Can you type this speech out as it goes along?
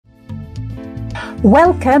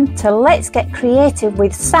Welcome to Let's Get Creative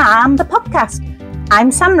with Sam, the podcast.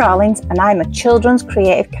 I'm Sam Rawlings and I'm a children's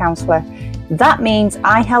creative counsellor. That means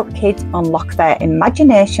I help kids unlock their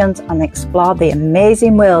imaginations and explore the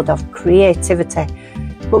amazing world of creativity.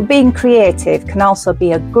 But being creative can also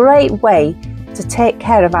be a great way to take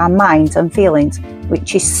care of our minds and feelings,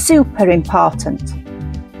 which is super important.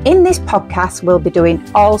 In this podcast, we'll be doing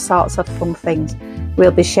all sorts of fun things.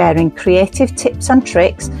 We'll be sharing creative tips and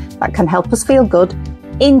tricks that can help us feel good,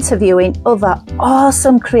 interviewing other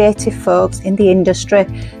awesome creative folks in the industry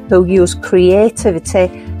who use creativity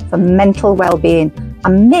for mental well-being,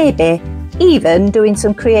 and maybe even doing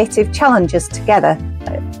some creative challenges together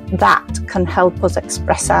that can help us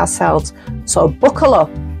express ourselves. So buckle up,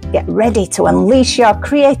 get ready to unleash your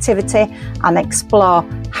creativity and explore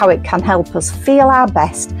how it can help us feel our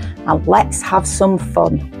best, and let's have some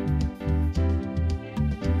fun.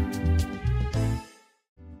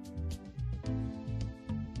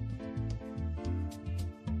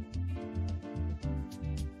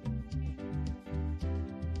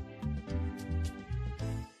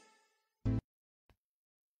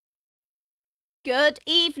 Good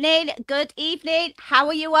evening. How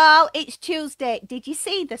are you all? It's Tuesday. Did you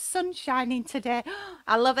see the sun shining today?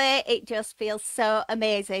 I love it. It just feels so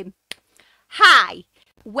amazing. Hi,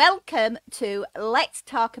 welcome to Let's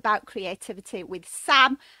Talk About Creativity with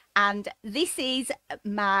Sam. And this is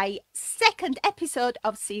my second episode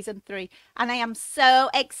of season 3. And I am so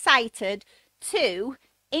excited to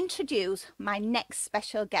introduce my next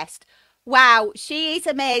special guest. Wow, she is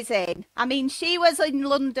amazing. I mean, she was in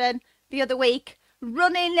London the other week,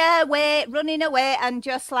 running away, and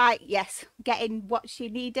just like, yes, getting what she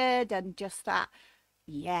needed, and just that,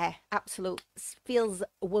 yeah, absolute, feels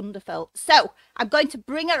wonderful. So I'm going to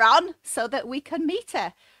bring her on so that we can meet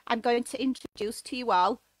her. I'm going to introduce to you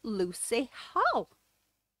all Lucy Hall.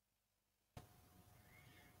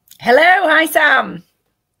 Hello, hi Sam.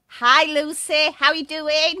 Hi Lucy, how are you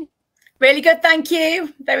doing? Really good, thank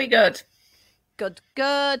you. Very good. Good.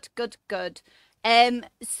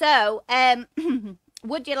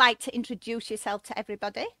 Would you like to introduce yourself to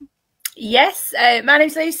everybody? Yes, my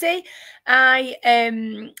name's Lucy. I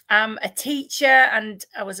am a teacher and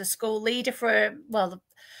I was a school leader for,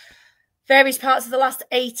 various parts of the last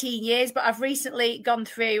 18 years, but I've recently gone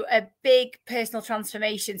through a big personal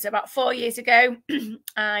transformation. So about 4 years ago,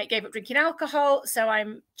 I gave up drinking alcohol. So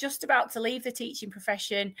I'm just about to leave the teaching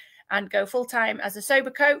profession and go full-time as a sober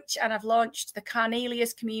coach. And I've launched the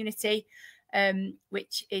Carnelia's community,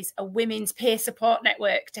 which is a women's peer support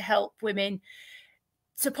network to help women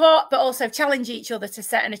support, but also challenge each other to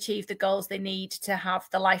set and achieve the goals they need to have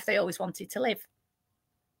the life they always wanted to live.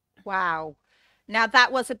 Wow. Now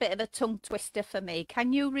that was a bit of a tongue twister for me.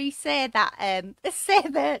 Can you re-say that, say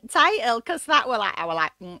the title? Because I was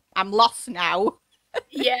like, I'm lost now.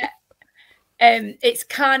 Yeah. It's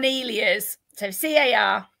Carnelia's, so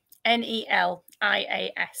Carnelias.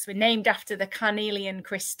 We're named after the carnelian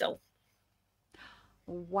crystal.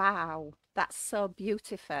 Wow, that's so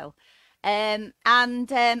beautiful.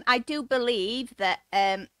 I do believe that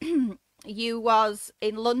you was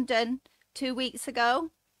in London 2 weeks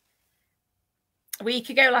ago. A week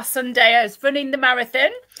ago, last Sunday, I was running the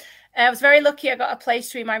marathon. I was very lucky. I got a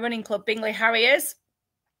place through my running club, Bingley Harriers,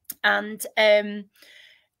 and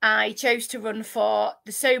I chose to run for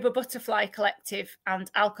the Sober Butterfly Collective and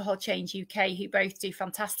Alcohol Change UK, who both do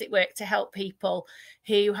fantastic work to help people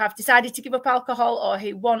who have decided to give up alcohol or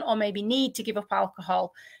who want or maybe need to give up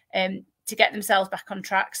alcohol to get themselves back on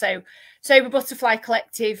track. So Sober Butterfly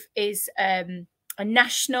Collective is a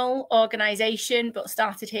national organisation, but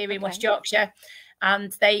started here in West Yorkshire,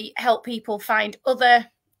 and they help people find other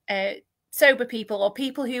sober people or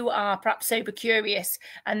people who are perhaps sober curious,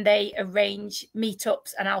 and they arrange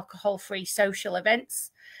meetups and alcohol-free social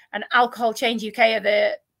events. And Alcohol Change UK are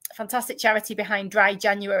the fantastic charity behind Dry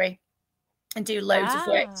January and do loads of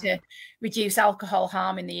work to reduce alcohol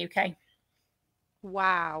harm in the UK.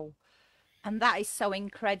 Wow. And that is so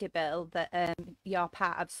incredible that you're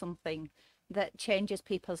part of something that changes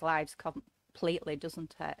people's lives completely,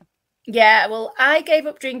 doesn't it? Yeah, well, I gave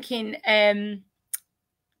up drinking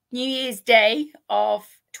New Year's Day of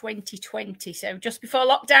 2020, so just before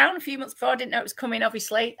lockdown, a few months before. I didn't know it was coming,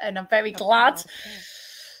 obviously, and I'm very glad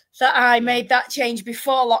that I made that change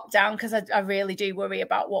before lockdown, because I really do worry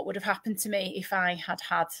about what would have happened to me if I had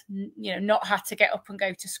not had to get up and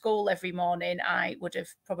go to school every morning. I would have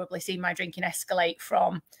probably seen my drinking escalate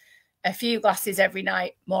from a few glasses every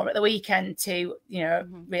night, more at the weekend, to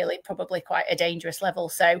really probably quite a dangerous level.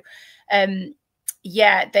 So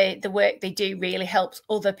yeah, the work they do really helps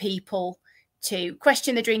other people to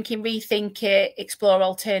question the drinking, rethink it, explore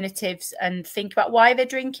alternatives, and think about why they're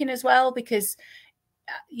drinking as well. Because,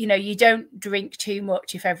 you know, you don't drink too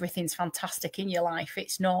much if everything's fantastic in your life.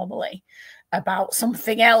 It's normally about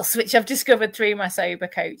something else, which I've discovered through my sober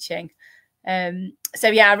coaching. So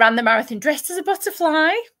yeah, I ran the marathon dressed as a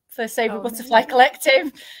butterfly for Sober Butterfly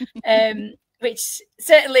Collective, which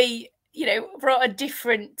certainly, you know, brought a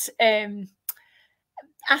different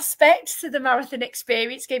aspect to the marathon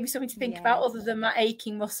experience, gave me something to think about other than my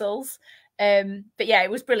aching muscles. But yeah,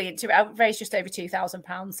 it was brilliant too. I raised just over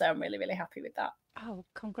 £2,000, so I'm really, really happy with that. Oh,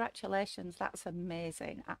 congratulations. That's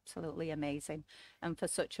amazing. Absolutely amazing. And for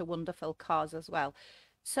such a wonderful cause as well.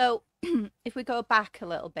 So if we go back a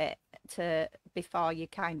little bit to before you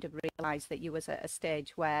kind of realised that you was at a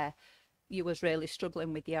stage where you was really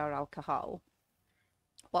struggling with your alcohol,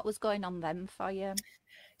 what was going on then for you?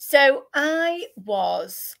 So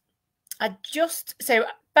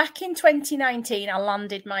back in 2019, I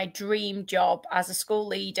landed my dream job as a school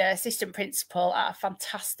leader, assistant principal at a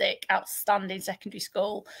fantastic, outstanding secondary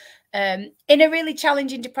school in a really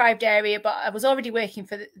challenging, deprived area. But I was already working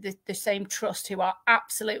for the same trust, who are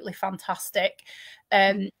absolutely fantastic.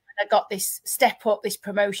 I got this step up, this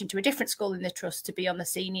promotion to a different school in the trust to be on the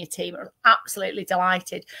senior team. I'm absolutely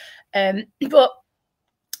delighted. But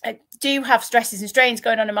I do have stresses and strains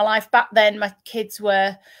going on in my life. Back then, my kids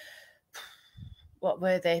were, what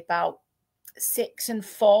were they, about 6 and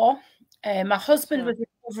 4. My husband was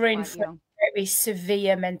recovering from a very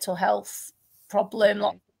severe mental health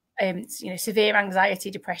problem, you know, severe anxiety,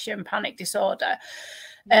 depression, panic disorder.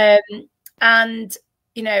 And,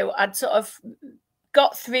 you know, I'd sort of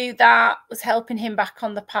got through that, was helping him back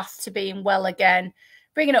on the path to being well again,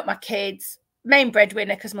 bringing up my kids, main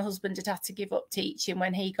breadwinner because my husband had to give up teaching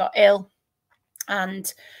when he got ill,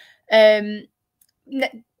 and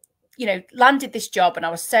you know, landed this job, and I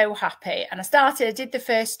was so happy. And I did the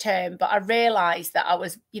first term, but I realized that I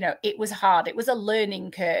was, you know, it was hard. It was a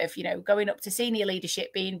learning curve, you know, going up to senior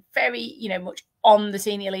leadership, being very, you know, much on the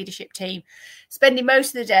senior leadership team, spending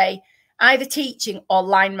most of the day either teaching or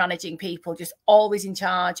line managing people, just always in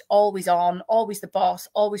charge, always on, always the boss,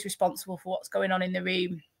 always responsible for what's going on in the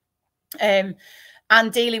room.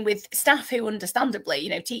 And dealing with staff who, understandably, you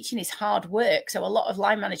know, teaching is hard work. So a lot of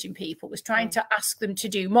line managing people was trying to ask them to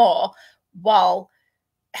do more while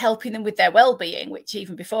helping them with their well-being, which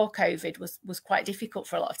even before COVID was quite difficult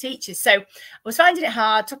for a lot of teachers. So I was finding it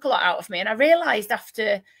hard, took a lot out of me. And I realised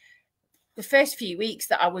after the first few weeks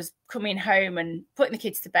that I was coming home and putting the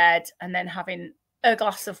kids to bed and then having a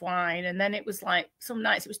glass of wine. And then it was like some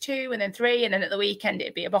nights it was 2 and then 3. And then at the weekend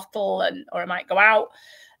it'd be a bottle, or I might go out.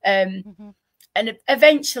 And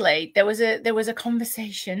eventually there was a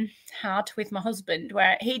conversation had with my husband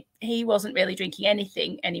where he wasn't really drinking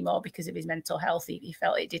anything anymore because of his mental health. He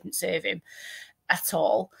felt it didn't serve him at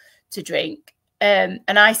all to drink. And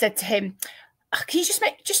I said to him, can you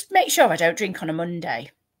just make sure I don't drink on a Monday?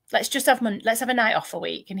 Let's have a night off a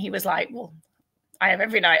week. And he was like, well, I have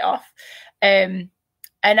every night off. And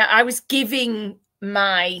I was giving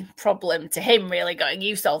my problem to him, really going,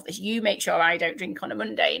 you solve this, you make sure I don't drink on a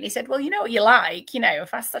Monday. And he said, well, you know what you like, you know,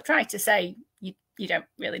 if I try to say you don't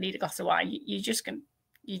really need a glass of wine, you're just gonna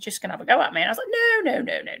have a go at me. And I was like,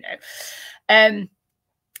 no.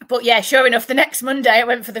 But yeah, sure enough, the next Monday I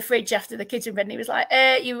went for the fridge after the kids were in bed, and he was like,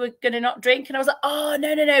 you were gonna not drink? And I was like, oh,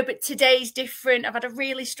 no, but today's different. I've had a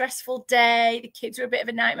really stressful day. The kids were a bit of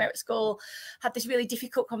a nightmare at school. Had this really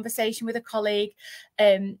difficult conversation with a colleague.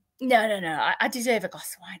 No, I deserve a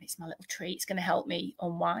glass of wine. It's my little treat. It's going to help me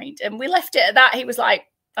unwind. And we left it at that. He was like,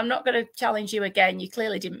 I'm not going to challenge you again. You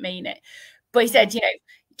clearly didn't mean it. But he said, you know,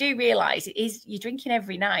 you do realise you're drinking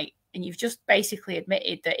every night, and you've just basically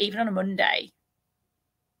admitted that even on a Monday,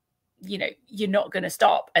 you know, you're not going to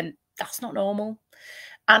stop, and that's not normal.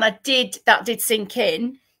 And that did sink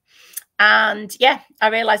in. And yeah, I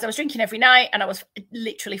realised I was drinking every night, and I was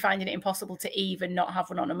literally finding it impossible to even not have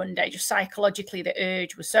one on a Monday. Just psychologically, the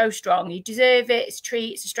urge was so strong. You deserve it. It's a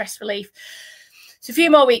treat. It's a stress relief. So a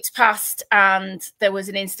few more weeks passed, and there was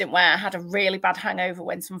an incident where I had a really bad hangover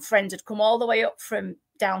when some friends had come all the way up from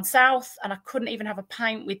down south, and I couldn't even have a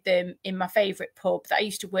pint with them in my favourite pub that I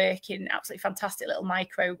used to work in, absolutely fantastic little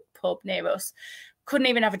micro pub near us. Couldn't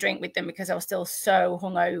even have a drink with them because I was still so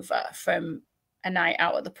hungover from a night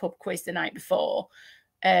out at the pub quiz the night before.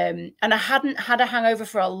 And I hadn't had a hangover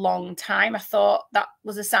for a long time. I thought that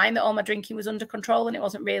was a sign that all my drinking was under control, and it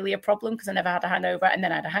wasn't really a problem because I never had a hangover, and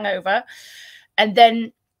then I had a hangover. And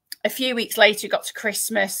then a few weeks later, it got to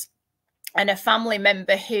Christmas, and a family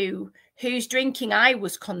member whose drinking I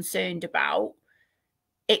was concerned about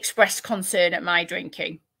expressed concern at my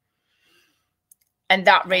drinking. And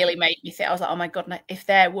that really made me think, I was like, oh my God, if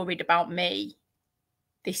they're worried about me,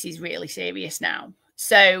 this is really serious now.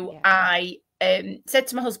 So I said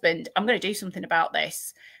to my husband, I'm going to do something about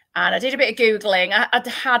this. And I did a bit of Googling. I'd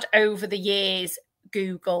had over the years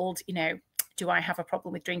Googled, you know, do I have a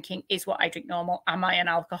problem with drinking? Is what I drink normal? Am I an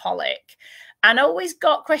alcoholic? And I always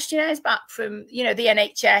got questionnaires back from, you know, the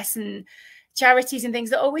NHS and charities and things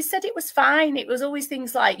that always said it was fine. It was always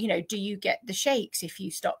things like, you know, do you get the shakes if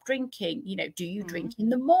you stop drinking? You know, do you drink in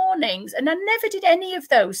the mornings? And I never did any of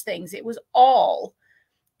those things. It was all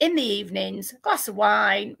in the evenings, a glass of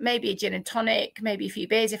wine, maybe a gin and tonic, maybe a few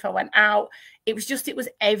beers if I went out. It was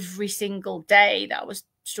every single day that I was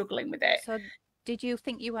struggling with it. So did you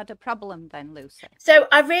think you had a problem then, Lucy? So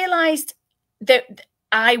I realised that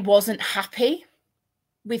I wasn't happy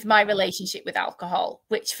with my relationship with alcohol,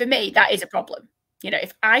 which for me, that is a problem. You know,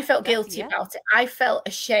 if I felt guilty about it, I felt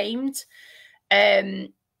ashamed.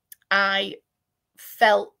 I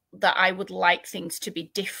felt that I would like things to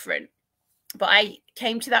be different. But I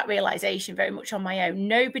came to that realization very much on my own.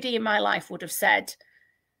 Nobody in my life would have said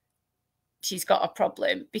she's got a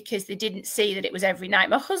problem because they didn't see that it was every night.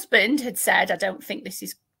 My husband had said, I don't think this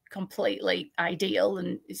is completely ideal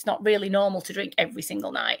and it's not really normal to drink every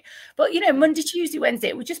single night. But, you know, Monday, Tuesday, Wednesday,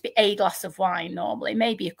 it would just be a glass of wine normally,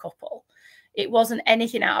 maybe a couple. It wasn't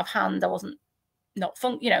anything out of hand. I wasn't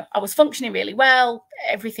I was functioning really well.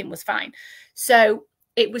 Everything was fine. So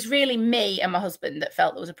it was really me and my husband that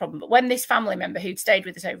felt there was a problem. But when this family member who'd stayed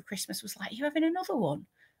with us over Christmas was like, are you having another one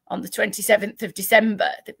on the 27th of December?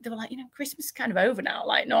 They were like, you know, Christmas is kind of over now.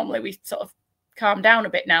 Like normally we sort of calm down a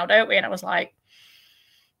bit now, don't we? And I was like,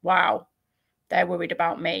 wow, they're worried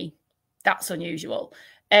about me. That's unusual.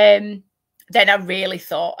 Then I really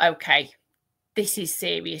thought, okay, this is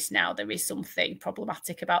serious now. There is something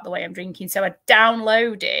problematic about the way I'm drinking. So I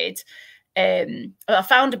downloaded I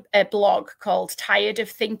found a blog called Tired of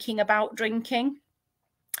Thinking About Drinking.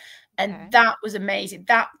 And that was amazing.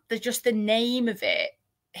 Just the name of it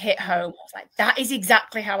hit home. I was like, that is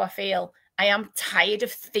exactly how I feel. I am tired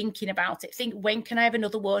of thinking about it. Think, when can I have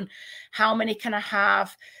another one? How many can I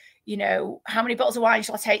have? You know, how many bottles of wine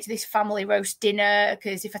shall I take to this family roast dinner?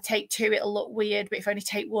 Because if I take 2, it'll look weird. But if I only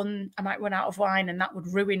take 1, I might run out of wine and that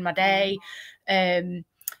would ruin my day.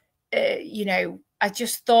 You know, I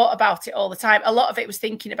just thought about it all the time. A lot of it was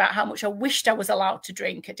thinking about how much I wished I was allowed to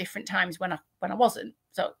drink at different times when I wasn't.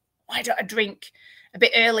 So why don't I drink a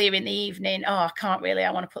bit earlier in the evening? Oh, I can't really.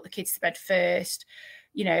 I want to put the kids to bed first.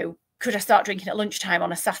 You know, could I start drinking at lunchtime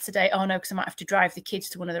on a Saturday? Oh, no, because I might have to drive the kids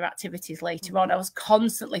to one of their activities later on. I was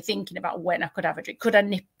constantly thinking about when I could have a drink. Could I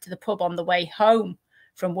nip to the pub on the way home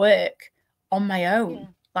from work on my own? Yeah.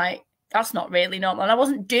 Like, that's not really normal. And I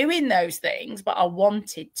wasn't doing those things, but I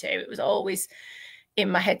wanted to. It was always in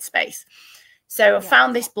my headspace. So I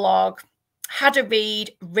found this blog, had a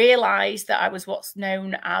read, realised that I was what's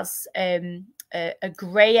known as a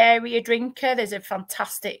grey area drinker. There's a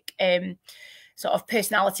fantastic sort of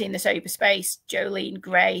personality in the sober space, Jolene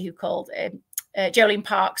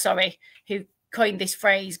Park, who coined this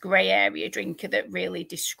phrase, grey area drinker, that really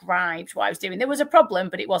described what I was doing. There was a problem,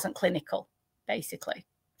 but it wasn't clinical, basically.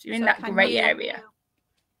 So you're in that grey area.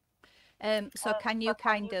 So can you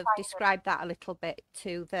kind of describe that a little bit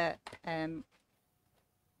to the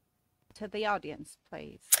audience,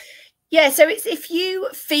 please? Yeah, so it's if you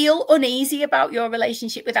feel uneasy about your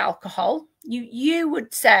relationship with alcohol, you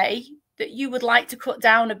would say that you would like to cut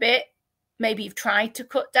down a bit. Maybe you've tried to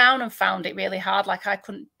cut down and found it really hard. Like I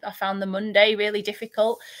found the Monday really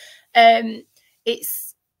difficult.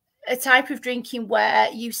 It's a type of drinking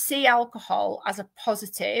where you see alcohol as a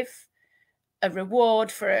positive, a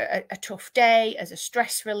reward for a tough day, as a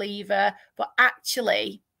stress reliever, but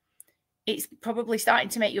actually it's probably starting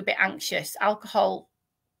to make you a bit anxious. Alcohol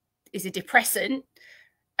is a depressant.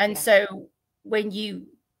 And so when you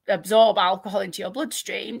absorb alcohol into your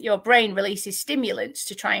bloodstream, your brain releases stimulants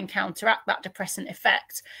to try and counteract that depressant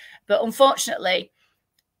effect. But unfortunately,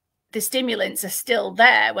 the stimulants are still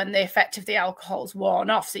there when the effect of the alcohol's worn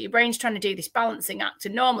off. So your brain's trying to do this balancing act.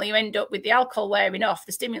 And normally you end up with the alcohol wearing off,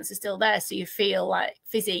 the stimulants are still there. So you feel like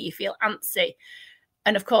fizzy, you feel antsy.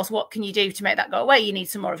 And of course, what can you do to make that go away? You need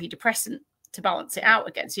some more of your depressant to balance it out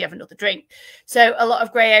again. So you have another drink. So a lot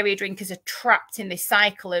of grey area drinkers are trapped in this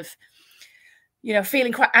cycle of, you know,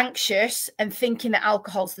 feeling quite anxious and thinking that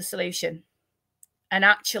alcohol's the solution. And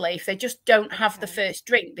actually, if they just don't have the first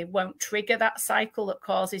drink, they won't trigger that cycle that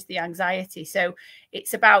causes the anxiety. So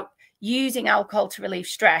it's about using alcohol to relieve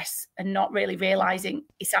stress and not really realizing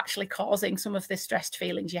it's actually causing some of the stressed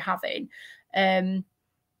feelings you're having.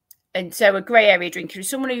 And so a grey area drinker is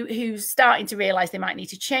someone who's starting to realise they might need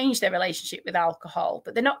to change their relationship with alcohol,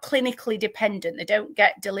 but they're not clinically dependent. They don't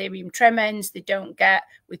get delirium tremens. They don't get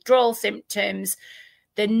withdrawal symptoms.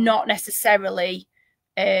 They're not necessarily,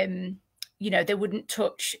 you know, they wouldn't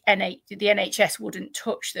touch, the NHS wouldn't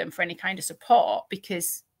touch them for any kind of support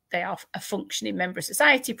because they are a functioning member of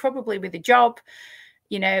society, probably with a job,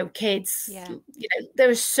 you know, kids. Yeah. You know, there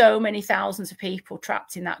are so many thousands of people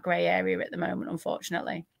trapped in that grey area at the moment,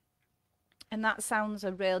 unfortunately. And that sounds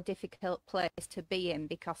a real difficult place to be in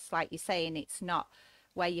because, like you're saying, it's not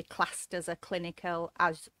where you're classed as a clinical,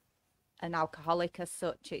 as an alcoholic as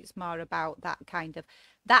such. It's more about that kind of,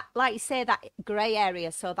 that, like you say, that grey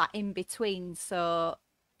area, so that in between. So,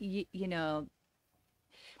 you know,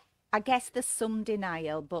 I guess there's some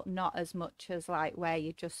denial, but not as much as like where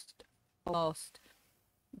you just almost,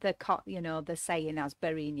 you know, the saying as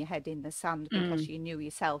burying your head in the sand, because you knew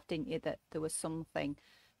yourself, didn't you, that there was something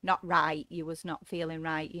not right, you was not feeling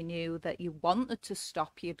right, you knew that you wanted to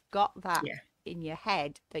stop, you'd got that in your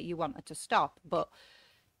head that you wanted to stop, but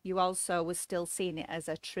you also was still seeing it as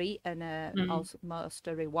a treat and almost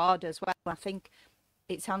a reward as well. I think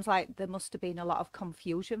it sounds like there must have been a lot of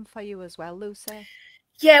confusion for you as well, Lucy.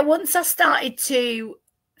 Yeah, once I started to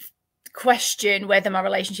question whether my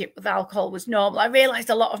relationship with alcohol was normal, I realised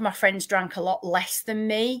a lot of my friends drank a lot less than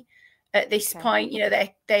me. At this point, you know,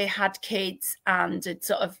 they had kids and had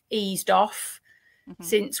sort of eased off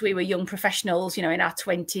since we were young professionals, you know, in our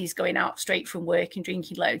 20s, going out straight from work and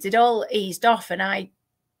drinking loads. It all eased off, and I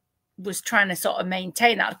was trying to sort of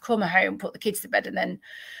maintain that. I'd come home, put the kids to bed, and then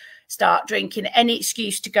start drinking. Any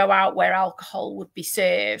excuse to go out where alcohol would be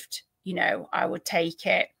served, you know, I would take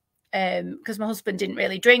it. Because my husband didn't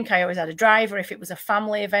really drink. I always had a driver. If it was a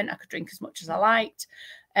family event, I could drink as much as I liked.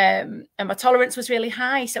 And my tolerance was really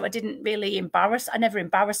high, so I didn't really I never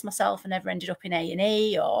embarrassed myself. I never ended up in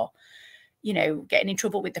A&E or, you know, getting in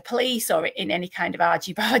trouble with the police or in any kind of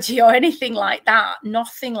argy-bargy or anything like that.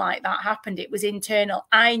 Nothing like that happened. It was internal.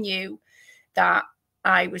 I knew that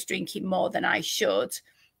I was drinking more than I should.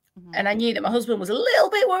 And I knew that my husband was a little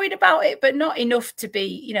bit worried about it, but not enough to be,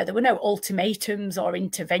 you know, there were no ultimatums or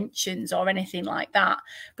interventions or anything like that.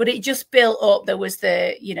 But it just built up. There was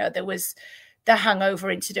the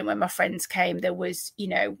hangover incident when my friends came. There was, you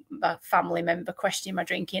know, a family member questioning my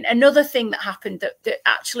drinking. Another thing that happened that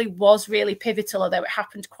actually was really pivotal, although it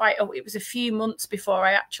happened it was a few months before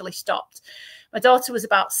I actually stopped. My daughter was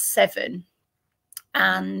about 7,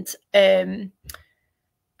 and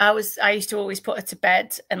I used to always put her to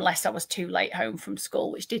bed unless I was too late home from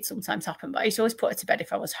school, which did sometimes happen, but I used to always put her to bed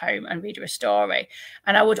if I was home and read her a story.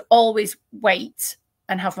 And I would always wait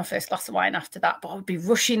and have my first glass of wine after that, but I would be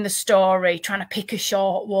rushing the story, trying to pick a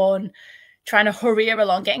short one, trying to hurry her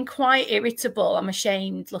along, getting quite irritable. I'm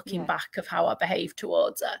ashamed looking back of how I behaved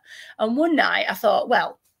towards her. And one night I thought,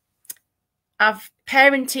 well, I've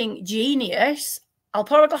parenting genius. I'll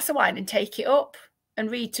pour a glass of wine and take it up and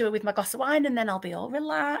read to her with my glass of wine, and then I'll be all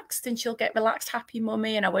relaxed and she'll get relaxed, happy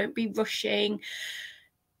mummy, and I won't be rushing.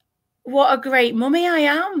 What a great mummy I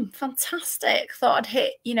am. Fantastic. Thought I'd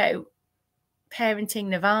hit, you know, parenting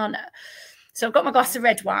nirvana. So I've got my glass of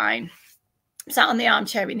red wine, sat on the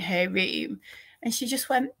armchair in her room, and she just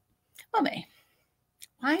went, Mummy,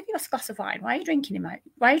 why have you got a glass of wine? Why are you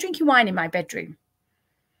drinking wine in my bedroom?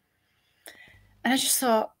 And I just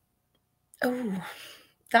thought, oh,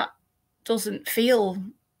 that doesn't feel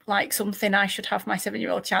like something I should have my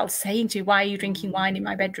 7-year-old child saying to, why are you drinking wine in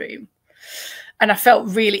my bedroom? And I felt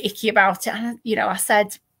really icky about it. And, you know, I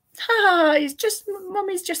said, it's just,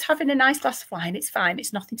 Mummy's just having a nice glass of wine. It's fine.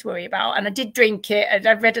 It's nothing to worry about. And I did drink it, and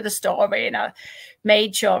I read her the story, and I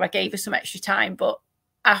made sure I gave her some extra time. But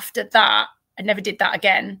after that, I never did that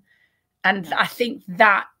again. And I think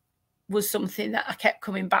that was something that I kept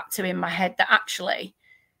coming back to in my head, that actually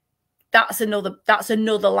that's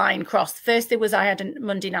another line crossed. First it was I had a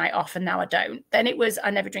Monday night off and now I don't. Then it was I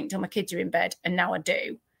never drink till my kids are in bed and now I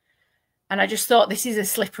do. And I just thought, this is a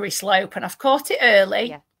slippery slope, and I've caught it early.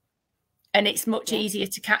 Yeah. And it's much easier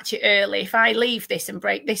to catch it early. If I leave this and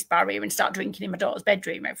break this barrier and start drinking in my daughter's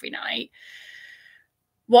bedroom every night,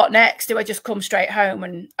 what next? Do I just come straight home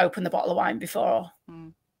and open the bottle of wine before,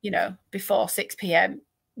 before 6 p.m?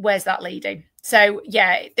 Where's that leading? So,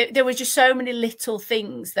 yeah, there were just so many little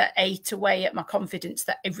things that ate away at my confidence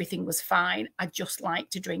that everything was fine. I just like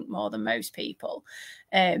to drink more than most people.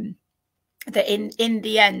 That in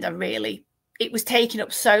the end, it was taking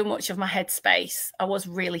up so much of my headspace. I was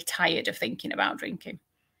really tired of thinking about drinking.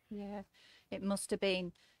 Yeah, it must have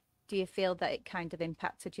been. Do you feel that it kind of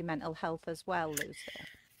impacted your mental health as well, Lucy?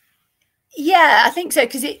 Yeah, I think so,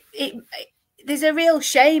 because there's a real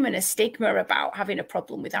shame and a stigma about having a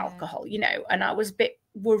problem with alcohol, you know, and I was a bit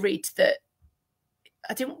worried that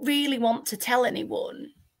I didn't really want to tell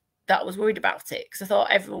anyone that I was worried about it, because I thought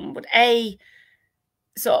everyone would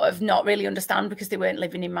sort of not really understand because they weren't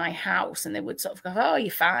living in my house, and they would sort of go, oh,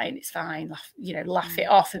 you're fine, it's fine, laugh, you know, laugh it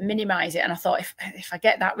off and minimize it. And I thought, if I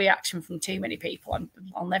get that reaction from too many people,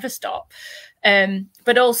 I'll never stop.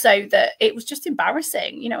 But also that it was just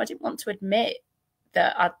embarrassing. You know, I didn't want to admit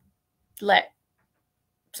that I'd let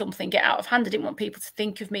something get out of hand. I didn't want people to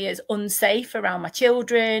think of me as unsafe around my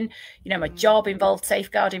children. You know, my job involved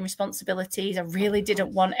safeguarding responsibilities. I really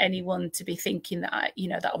didn't want anyone to be thinking that I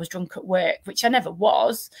was drunk at work, which I never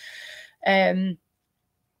was. So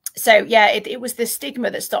yeah, it was the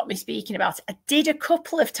stigma that stopped me speaking about it. I did a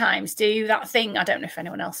couple of times do that thing. I don't know if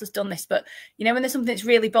anyone else has done this, but you know, when there's something that's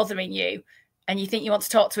really bothering you and you think you want to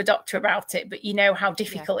talk to a doctor about it, but you know how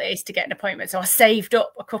difficult it is to get an appointment. So I saved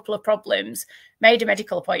up a couple of problems, made a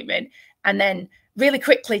medical appointment, and then really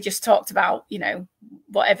quickly just talked about, you know,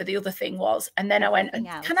 whatever the other thing was. And then I went,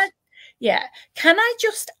 can I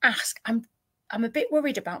just ask, I'm a bit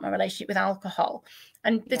worried about my relationship with alcohol.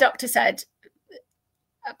 And the doctor said,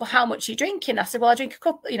 well, how much are you drinking? I said, well, I drink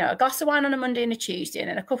a glass of wine on a Monday and a Tuesday, and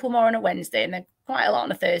then a couple more on a Wednesday, and then quite a lot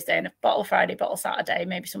on a Thursday, and a bottle Friday, bottle Saturday,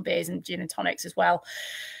 maybe some beers and gin and tonics as well.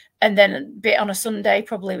 And then a bit on a Sunday,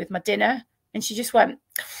 probably with my dinner. And she just went,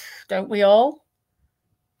 don't we all?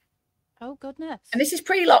 Oh, goodness. And this is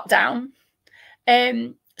pre-lockdown.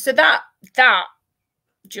 So that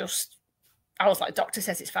just, I was like, doctor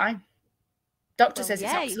says it's fine. Doctor says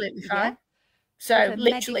it's absolutely fine. So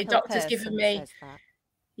literally doctor's given me,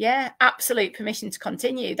 absolute permission to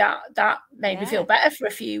continue. That made me feel better for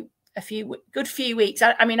a good few weeks.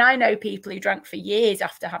 I mean, I know people who drank for years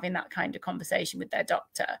after having that kind of conversation with their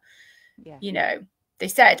doctor. You know, they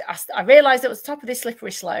said, I realized it was the top of this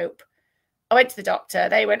slippery slope. I went to the doctor.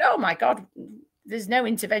 They went, oh my God, there's no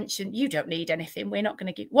intervention. You don't need anything. We're not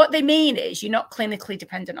going to give. What they mean is you're not clinically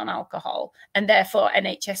dependent on alcohol, and therefore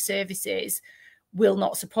NHS services will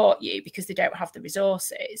not support you because they don't have the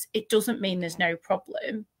resources. It doesn't mean there's no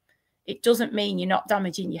problem. It doesn't mean you're not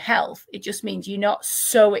damaging your health. It just means you're not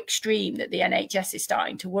so extreme that the NHS is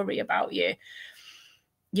starting to worry about you,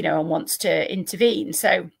 you know, and wants to intervene.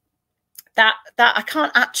 So that I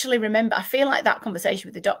can't actually remember. I feel like that conversation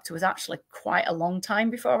with the doctor was actually quite a long time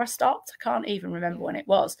before I stopped. I can't even remember when it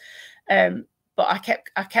was. But I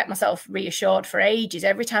kept myself reassured for ages.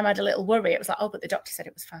 Every time I had a little worry, it was like, oh, but the doctor said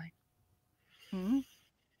it was fine.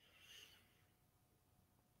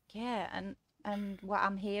 Yeah, and what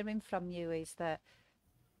I'm hearing from you is that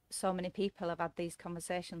so many people have had these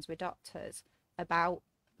conversations with doctors about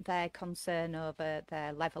their concern over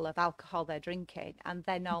their level of alcohol they're drinking, and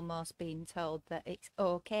then almost being told that it's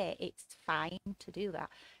okay, it's fine to do that.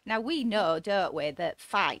 Now, we know, don't we, that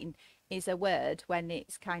fine is a word when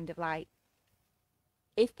it's kind of like,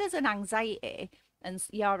 if there's an anxiety and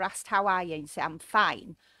you're asked how are you and you say I'm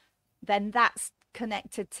fine, then that's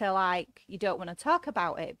connected to like you don't want to talk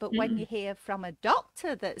about it. But when you hear from a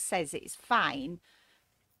doctor that says it's fine,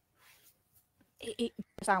 it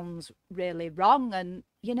sounds really wrong. And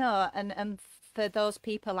you know, and for those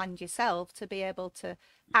people and yourself to be able to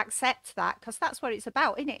accept that, because that's what it's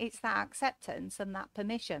about, isn't it? It's that acceptance and that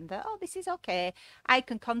permission that, oh, this is okay, I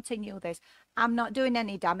can continue this, I'm not doing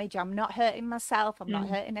any damage, I'm not hurting myself, I'm not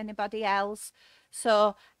hurting anybody else.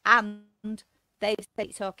 So, and they've said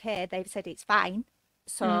it's okay, they've said it's fine,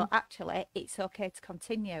 so actually it's okay to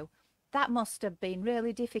continue. That must have been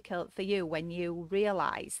really difficult for you when you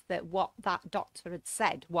realised that what that doctor had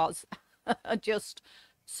said was just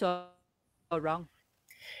so wrong.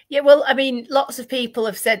 Yeah, well, I mean, lots of people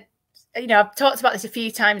have said, you know, I've talked about this a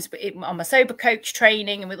few times, but on my sober coach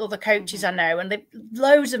training and with other coaches I know, and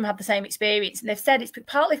loads of them had the same experience, and they've said it's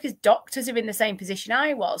partly because doctors are in the same position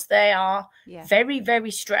I was. They are very,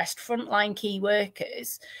 very stressed, frontline key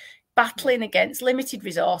workers, battling against limited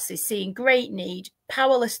resources, seeing great need,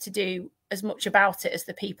 powerless to do as much about it as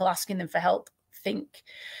the people asking them for help think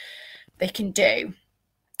they can do.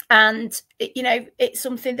 And, you know, it's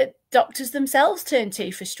something that doctors themselves turn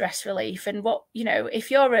to for stress relief. And what, you know,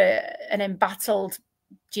 if you're an embattled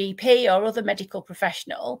GP or other medical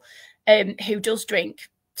professional who does drink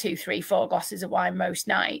 2, 3, 4 glasses of wine most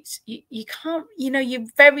nights, you can't, you know, you're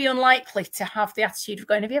very unlikely to have the attitude of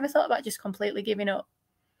going, have you ever thought about just completely giving up?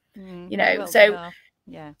 You know, so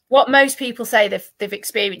what most people say they've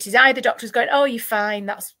experienced is either doctors going, oh, you're fine,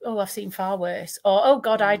 that's, oh, I've seen far worse, or, oh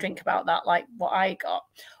God, I drink about that, like what I got.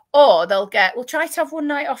 Or they'll get, well, try to have one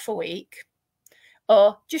night off a week,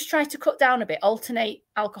 or just try to cut down a bit, alternate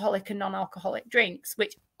alcoholic and non-alcoholic drinks,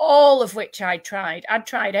 which all of which I'd tried. I'd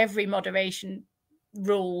tried every moderation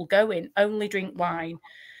rule going, only drink wine,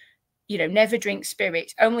 you know, never drink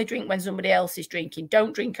spirits, only drink when somebody else is drinking,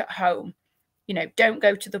 don't drink at home, you know, don't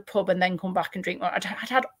go to the pub and then come back and drink more. I'd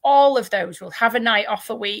had all of those rules, have a night off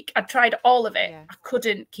a week. I'd tried all of it. Yeah. I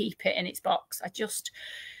couldn't keep it in its box.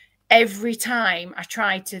 Every time I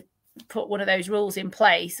tried to put one of those rules in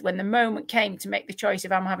place, when the moment came to make the choice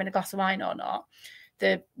if I'm having a glass of wine or not,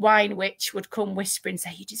 the wine witch would come whispering,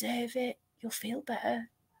 say, you deserve it. You'll feel better.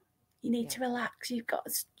 You need to relax. You've got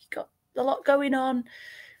a lot going on.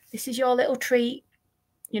 This is your little treat,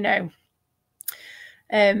 you know.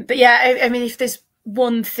 But yeah, I mean, if there's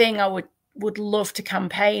one thing I would love to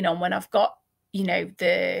campaign on when I've got, you know,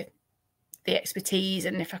 the expertise,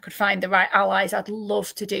 and if I could find the right allies, I'd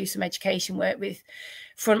love to do some education work with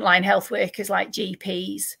frontline health workers like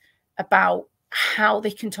GPs about how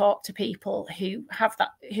they can talk to people who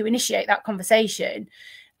initiate that conversation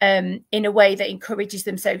in a way that encourages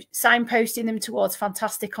them. So signposting them towards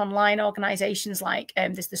fantastic online organisations like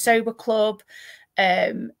there's the Sober Club,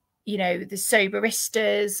 you know, there's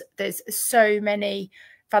Soberistas, there's so many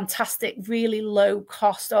fantastic, really low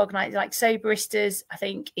cost organisers like Soberistas, I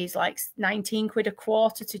think is like 19 quid a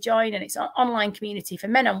quarter to join, and it's an online community for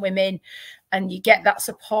men and women, and you get that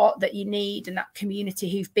support that you need and that community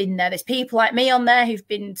who've been there. There's people like me on there who've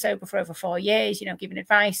been sober for over 4 years, you know, giving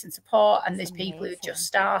advice and support, and there's people who are just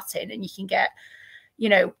starting, and you can get, you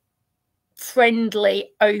know, friendly,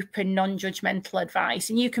 open, non-judgmental advice.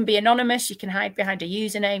 And you can be anonymous, you can hide behind a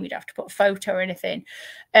username, you don't have to put a photo or anything.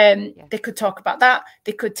 They could talk about that.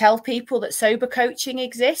 They could tell people that sober coaching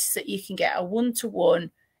exists, that you can get a one-to-one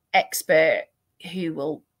expert who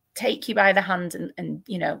will take you by the hand and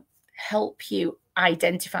you know, help you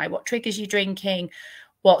identify what triggers you drinking,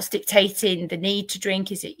 what's dictating the need to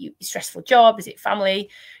drink. Is it your stressful job? Is it family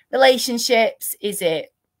relationships? Is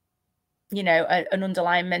it, you know, an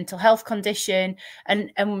underlying mental health condition?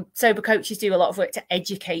 And sober coaches do a lot of work to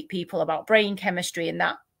educate people about brain chemistry, and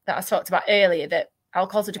that I talked about earlier, that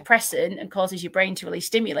alcohol's a depressant and causes your brain to release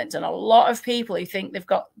stimulants. And a lot of people who think they've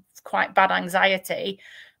got quite bad anxiety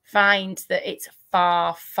find that it's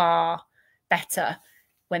far, far better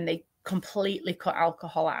when they completely cut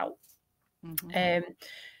alcohol out.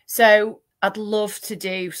 So I'd love to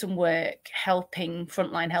do some work helping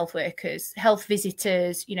frontline health workers, health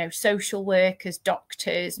visitors, you know, social workers,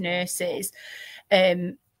 doctors, nurses,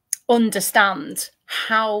 understand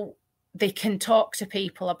how they can talk to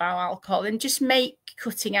people about alcohol and just make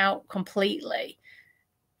cutting out completely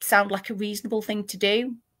sound like a reasonable thing to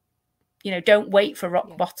do. You know, don't wait for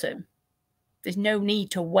rock bottom. There's no need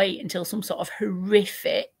to wait until some sort of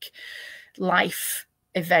horrific life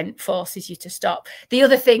event forces you to stop. The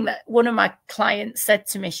other thing that one of my clients said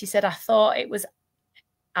to me, she said, I thought it was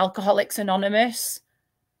Alcoholics Anonymous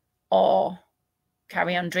or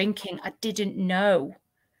Carry On Drinking. I didn't know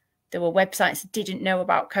there were websites that didn't know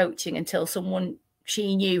about coaching until someone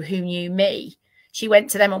she knew who knew me. She went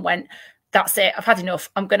to them and went, that's it, I've had enough.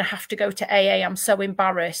 I'm going to have to go to AA. I'm so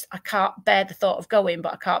embarrassed. I can't bear the thought of going,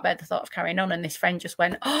 but I can't bear the thought of carrying on. And this friend just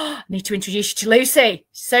went, oh, I need to introduce you to Lucy,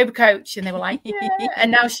 sober coach. And they were like, yeah.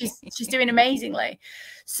 And now she's doing amazingly.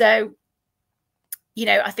 So, you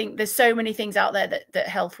know, I think there's so many things out there that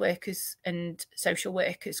health workers and social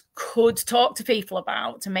workers could talk to people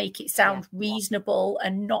about to make it sound reasonable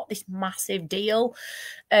and not this massive deal,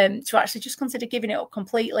 to actually just consider giving it up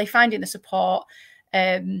completely, finding the support.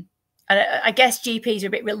 And I guess GPs are a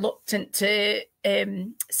bit reluctant to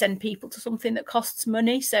send people to something that costs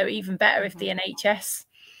money. So even better if the NHS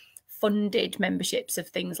funded memberships of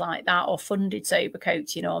things like that, or funded sober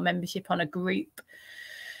coaching, or membership on a group.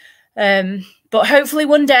 But hopefully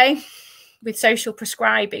one day with social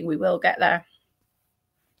prescribing, we will get there.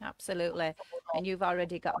 Absolutely. And you've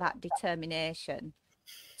already got that determination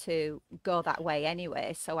to go that way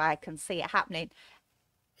anyway. So I can see it happening.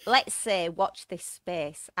 Let's say, watch this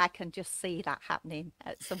space. I can just see that happening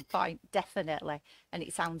at some point, definitely. And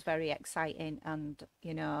it sounds very exciting. And,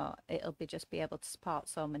 you know, it'll be just be able to support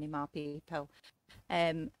so many more people.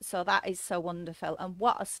 So that is so wonderful. And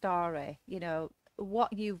what a story, you know,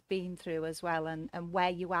 what you've been through as well, and where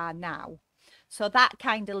you are now. So that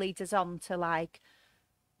kind of leads us on to like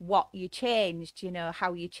what you changed, you know,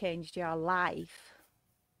 how you changed your life.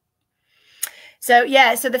 So,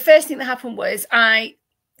 yeah, so the first thing that happened was I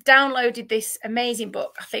downloaded this amazing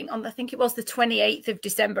book, I think it was the 28th of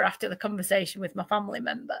December after the conversation with my family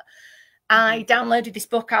member. I downloaded this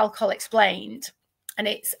book, Alcohol Explained, And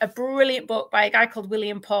it's a brilliant book by a guy called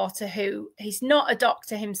William Porter, who he's not a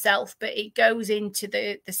doctor himself, but it goes into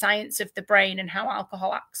the science of the brain and how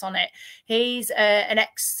alcohol acts on it. He's an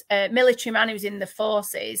ex-military man who's in the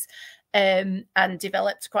forces and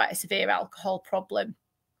developed quite a severe alcohol problem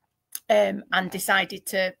and decided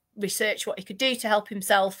to research what he could do to help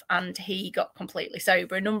himself. And he got completely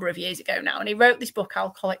sober a number of years ago now. And he wrote this book,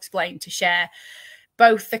 Alcohol Explained, to share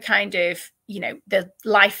both the kind of, you know, the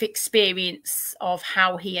life experience of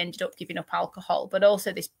how he ended up giving up alcohol, but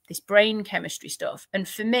also this brain chemistry stuff. And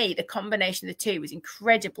for me, the combination of the two was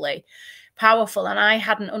incredibly powerful. And I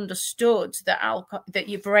hadn't understood that that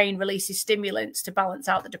your brain releases stimulants to balance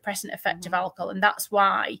out the depressant effect of alcohol. And that's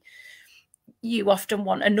why you often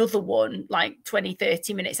want another one like 20,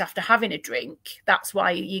 30 minutes after having a drink. That's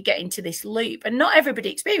why you get into this loop. And not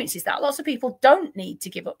everybody experiences that. Lots of people don't need to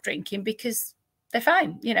give up drinking because they're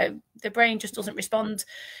fine. You know, the brain just doesn't respond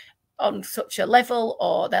on such a level,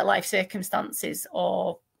 or their life circumstances,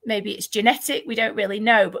 or maybe it's genetic. We don't really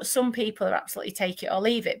know. But some people are absolutely take it or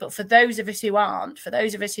leave it. But for those of us who aren't, for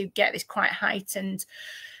those of us who get this quite heightened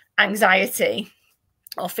anxiety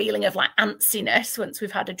or feeling of like antsiness once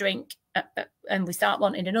we've had a drink and we start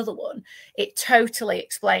wanting another one, it totally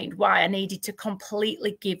explained why I needed to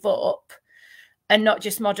completely give up and not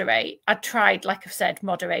just moderate. I'd tried, like I've said,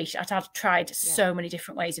 moderation. I'd tried so many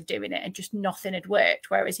different ways of doing it and just nothing had worked.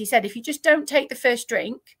 Whereas he said, if you just don't take the first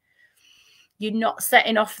drink, you're not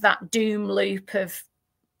setting off that doom loop of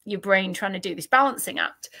your brain trying to do this balancing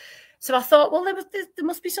act. So I thought, well, there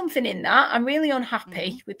must be something in that. I'm really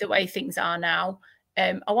unhappy with the way things are now.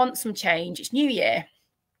 I want some change. It's New Year.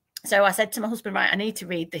 So I said to my husband, right, I need to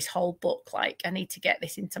read this whole book. Like, I need to get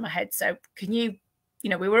this into my head. So can you, you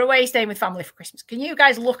know, we were away staying with family for Christmas. Can you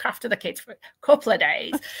guys look after the kids for a couple of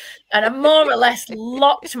days? And I more or less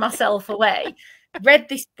locked myself away, read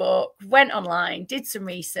this book, went online, did some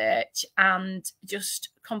research, and just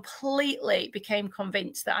completely became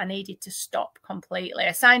convinced that I needed to stop completely.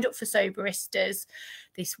 I signed up for Soberistas,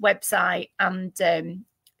 this website, and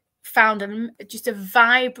found just a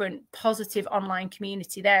vibrant, positive online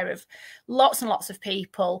community there of lots and lots of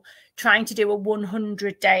people trying to do a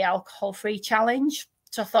 100-day alcohol-free challenge.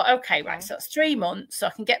 So I thought, okay, right, so that's 3 months, so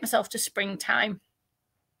I can get myself to springtime.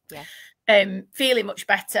 Feeling much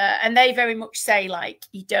better. And they very much say, like,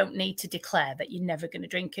 you don't need to declare that you're never going to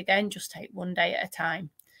drink again. Just take one day at a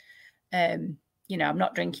time. You know, I'm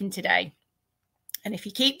not drinking today. And if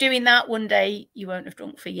you keep doing that, one day you won't have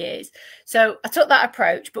drunk for years. So I took that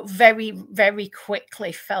approach, but very, very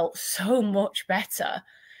quickly felt so much better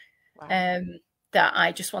that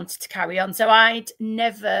I just wanted to carry on. So I'd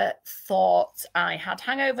never thought I had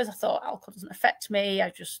hangovers. I thought alcohol doesn't affect me.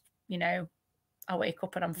 I just, you know, I wake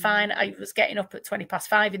up and I'm fine. I was getting up at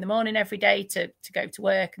 5:20 in the morning every day to go to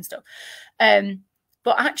work and stuff.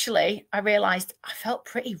 But actually, I realised I felt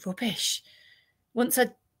pretty rubbish. Once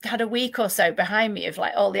I had a week or so behind me of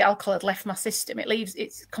like all the alcohol had left my system.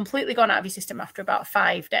 It's completely gone out of your system after about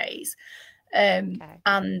 5 days. And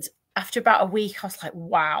after about a week, I was like,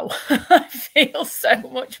 wow, I feel so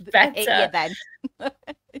much better.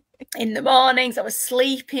 In the mornings, I was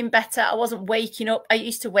sleeping better. I wasn't waking up. I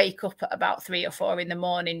used to wake up at about 3 or 4 in the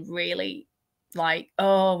morning, really like,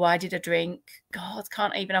 oh, why did I drink? God,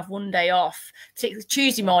 can't even have one day off. Particularly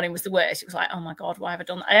Tuesday morning was the worst. It was like, oh my God, why have I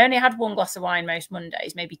done that? I only had 1 glass of wine most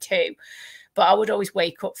Mondays, maybe 2. But I would always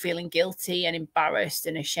wake up feeling guilty and embarrassed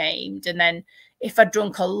and ashamed. And then if I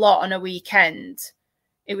drunk a lot on a weekend,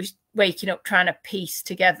 it was waking up trying to piece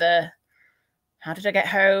together, how did I get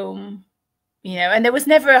home? You know, and there was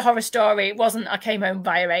never a horror story. It wasn't I came home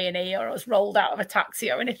via A&E or I was rolled out of a taxi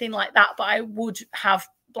or anything like that. But I would have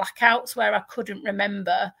blackouts where I couldn't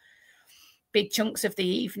remember big chunks of the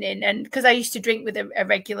evening. And because I used to drink with a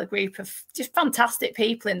regular group of just fantastic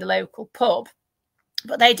people in the local pub,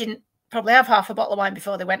 but they didn't probably have half a bottle of wine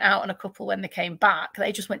before they went out and a couple when they came back.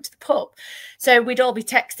 They just went to the pub. So we'd all be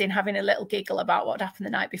texting, having a little giggle about what happened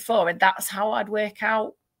the night before. And that's how I'd work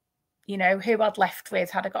out, you know, who I'd left with,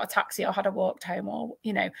 had I got a taxi or had I walked home, or,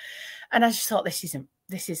 you know. And I just thought, this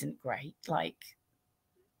isn't great. Like,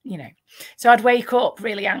 you know, so I'd wake up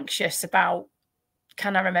really anxious about,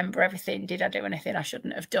 can I remember everything? Did I do anything I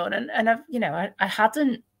shouldn't have done? And I, you know, I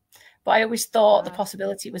hadn't, but I always thought the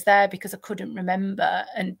possibility was there because I couldn't remember,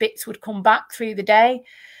 and bits would come back through the day.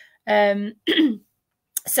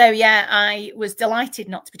 So yeah, I was delighted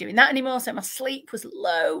not to be doing that anymore. So my sleep was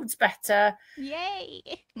loads better. Yay.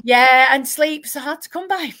 Yeah, and sleep's hard to come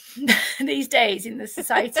by these days in the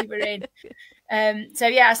society we're in. So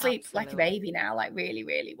yeah, I sleep like a Absolutely. baby now, like really,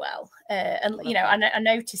 really well. And you know, I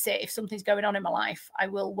notice it if something's going on in my life, I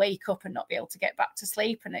will wake up and not be able to get back to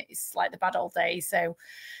sleep, and it's like the bad old days. So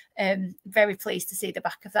very pleased to see the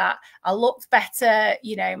back of that. I looked better,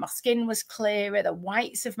 you know, my skin was clearer, the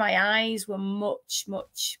whites of my eyes were much,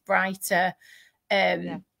 much brighter.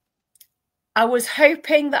 I was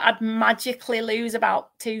hoping that I'd magically lose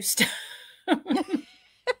about 2 stone.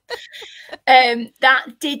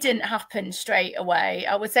 That didn't happen straight away.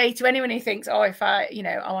 I would say to anyone who thinks, oh, if I, you know,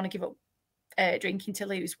 I want to give up drinking to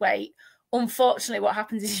lose weight, unfortunately what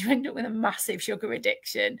happens is you end up with a massive sugar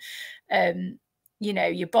addiction. You know,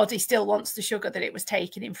 your body still wants the sugar that it was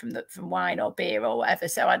taking in from wine or beer or whatever.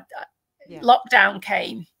 So lockdown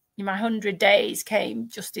came, my 100 days came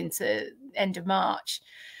just into end of March,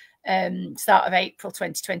 start of April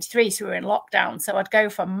 2023. So we were in lockdown. So I'd go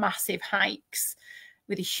for massive hikes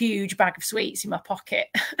with a huge bag of sweets in my pocket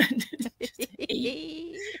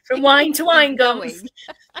from wine to wine gums.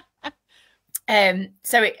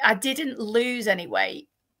 So I didn't lose any weight,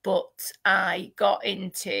 but I got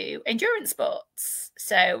into endurance sports.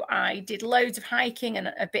 So I did loads of hiking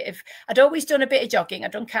and I'd always done a bit of jogging.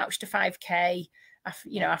 I'd done couch to 5K,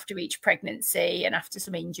 you know, after each pregnancy and after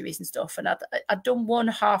some injuries and stuff. And I'd done 1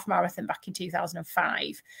 half marathon back in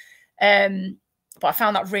 2005. But I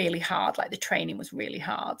found that really hard. Like the training was really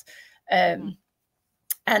hard. And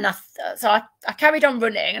so I carried on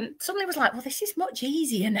running and suddenly was like, well, this is much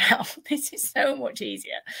easier now. This is so much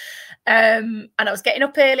easier. And I was getting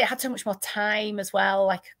up early. I had so much more time as well,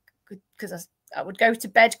 like, because I would go to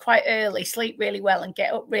bed quite early, sleep really well and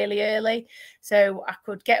get up really early. So I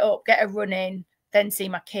could get up, get a run in, then see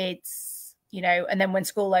my kids, you know, and then when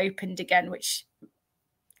school opened again, which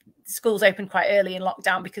schools opened quite early in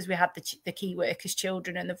lockdown because we had the key workers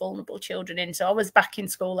children and the vulnerable children in. So I was back in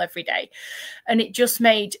school every day and it just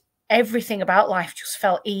made everything about life just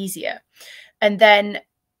felt easier. And then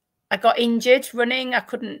I got injured running. I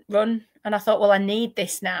couldn't run. And I thought, well, I need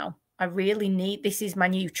this now. I really need, this is my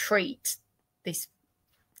new treat. This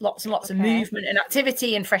lots and lots of movement and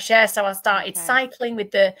activity and fresh air. So I started cycling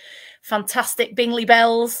with the fantastic Bingley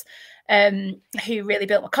Bells, who really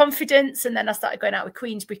built my confidence. And then I started going out with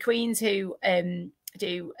Queensbury Queens, who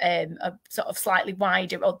do a sort of slightly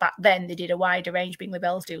wider, well, back then they did a wider range. Bingley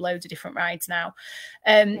Bells do loads of different rides now.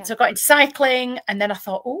 So I got into cycling and then I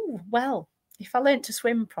thought, oh, well, if I learned to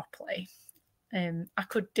swim properly, I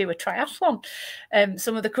could do a triathlon.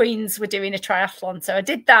 Some of the Queens were doing a triathlon. So I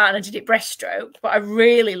did that and I did it breaststroke, but I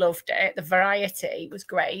really loved it. The variety was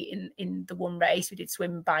great in the one race. We did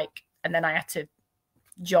swim, bike, and then I had to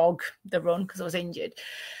jog the run because I was injured.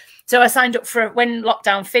 So I signed up for, when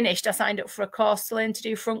lockdown finished, I signed up for a course to learn to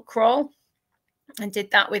do front crawl and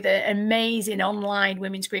did that with an amazing online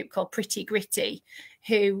women's group called Pretty Gritty,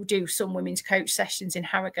 who do some women's coach sessions in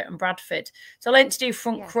Harrogate and Bradford. So I learned to do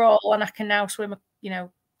front crawl and I can now swim, you know,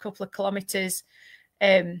 a couple of kilometres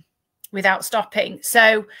without stopping.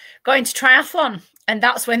 So got into triathlon and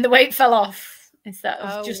that's when the weight fell off. Instead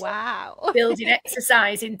of just building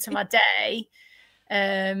exercise into my day.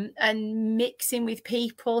 And mixing with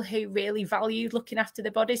people who really valued looking after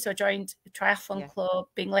their body. So I joined the triathlon club,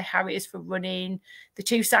 Bingley Harriers for running, the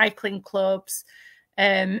 2 cycling clubs.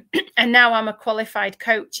 And now I'm a qualified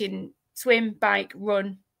coach in swim, bike,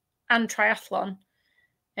 run and triathlon.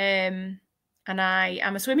 And I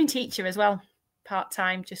am a swimming teacher as well,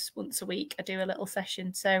 part-time, just once a week. I do a little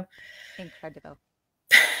session. So incredible.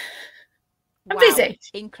 I'm busy.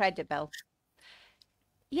 Incredible.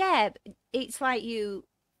 Yeah, it's like you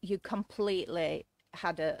completely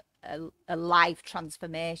had a life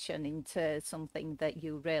transformation into something that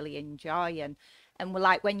you really enjoy, and we're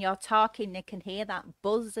like, when you're talking, they can hear that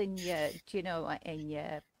buzz in your, you know, in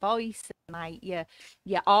your voice, and like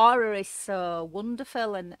your aura is so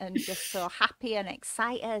wonderful and just so happy and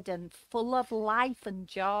excited and full of life and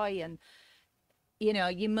joy, and you know,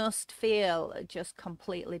 you must feel just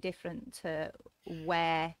completely different to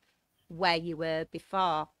where you were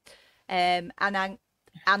before. And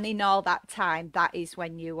in all that time, that is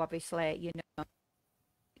when you obviously, you know,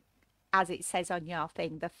 as it says on your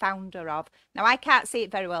thing, the founder of, now I can't see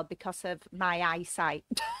it very well because of my eyesight,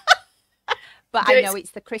 but I know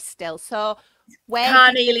it's the crystal. So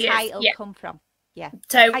where did the title come from? Yeah.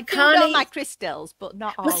 So I do know my crystals, but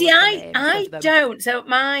not all. Well, see, I don't. So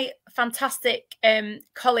my fantastic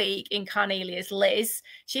colleague in Carnelia's, Liz,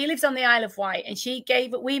 she lives on the Isle of Wight, and she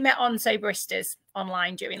gave up. We met on Soberistas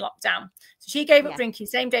online during lockdown. So she gave up drinking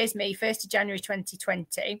same day as me, 1st of January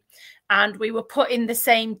 2020, and we were put in the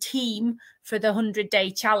same team for the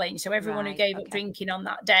 100-day challenge. So everyone who gave up drinking on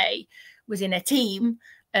that day was in a team.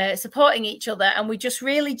 supporting each other, and we just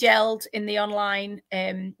really gelled in the online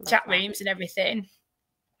chat rooms and everything.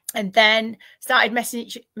 And then started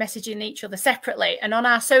messaging each other separately. And on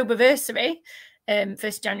our soberversary,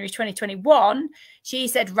 1st January 2021, she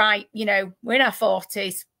said, right, you know, we're in our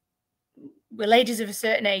 40s, we're ladies of a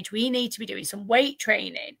certain age, we need to be doing some weight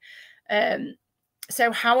training.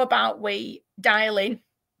 So how about we dial in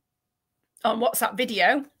on WhatsApp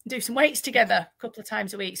video, do some weights together a couple of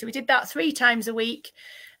times a week. So we did that 3 times a week,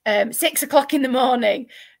 6 o'clock in the morning,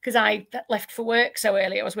 because I left for work so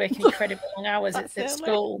early. I was working incredible long hours at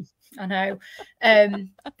school. I know.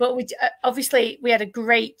 But we obviously we had a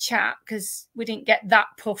great chat because we didn't get that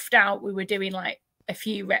puffed out. We were doing like a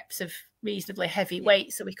few reps of reasonably heavy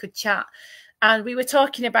weights so we could chat. And we were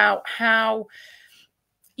talking about how,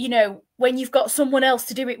 you know, when you've got someone else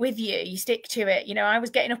to do it with you, you stick to it. You know, I was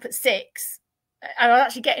getting up at 6. I was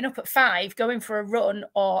actually getting up at 5, going for a run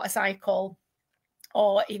or a cycle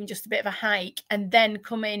or even just a bit of a hike, and then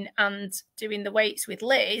coming and doing the weights with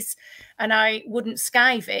Liz. And I wouldn't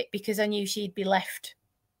skive it because I knew she'd be left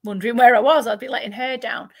wondering where I was. I'd be letting her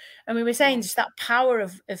down. And we were saying just that power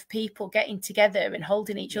of people getting together and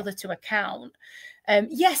holding each other to account.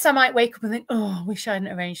 Yes, I might wake up and think, oh, I wish I hadn't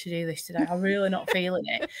arranged to do this today. I'm really not feeling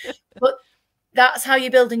it. But that's how you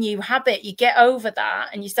build a new habit. You get over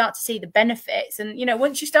that and you start to see the benefits. And, you know,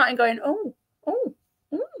 once you start going, oh,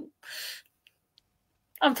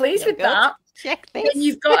 I'm pleased with that. Check this. Then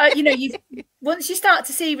you've got, you know, once you start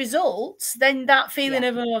to see results, then that feeling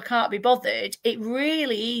of, oh, I can't be bothered, it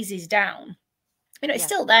really eases down. You know, it's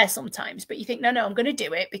still there sometimes, but you think, no, I'm going to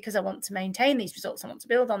do it because I want to maintain these results. I want to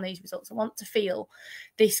build on these results. I want to feel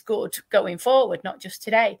this good going forward, not just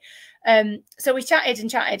today. So we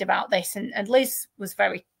chatted about this, and Liz was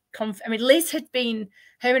very I mean, Liz had been,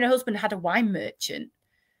 her and her husband had a wine merchant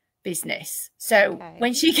business. So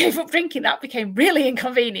when she gave up drinking, that became really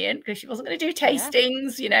inconvenient because she wasn't going to do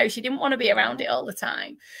tastings. You know, she didn't want to be around it all the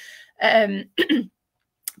time.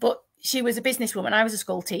 But she was a businesswoman. I was a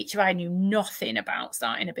school teacher. I knew nothing about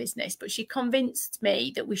starting a business, but she convinced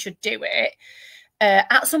me that we should do it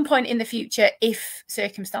at some point in the future if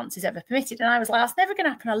circumstances ever permitted. And I was like, that's never going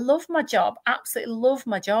to happen. I love my job, absolutely love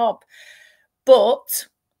my job. But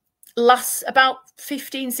about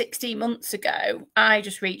 15, 16 months ago, I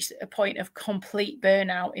just reached a point of complete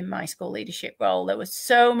burnout in my school leadership role. There were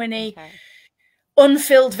so many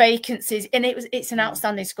unfilled vacancies, and it's an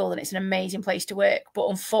outstanding school and it's an amazing place to work, but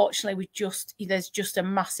unfortunately there's just a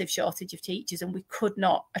massive shortage of teachers and we could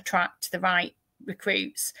not attract the right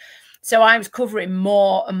recruits. So I was covering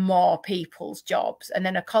more and more people's jobs, and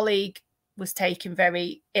then a colleague was taken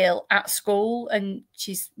very ill at school and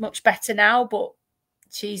she's much better now, but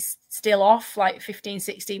she's still off like 15,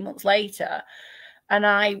 16 months later, and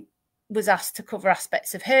I was asked to cover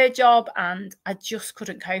aspects of her job and I just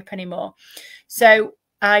couldn't cope anymore. So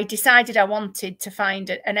I decided I wanted to find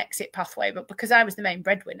an exit pathway, but because I was the main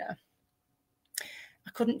breadwinner,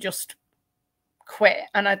 I couldn't just quit.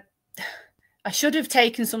 And I should have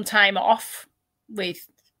taken some time off with,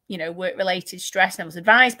 you know, work-related stress, and I was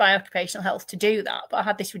advised by occupational health to do that. But I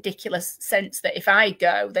had this ridiculous sense that if I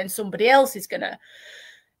go, then somebody else is going to,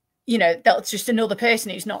 you know, that's just another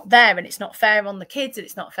person who's not there, and it's not fair on the kids, and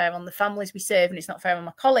it's not fair on the families we serve, and it's not fair on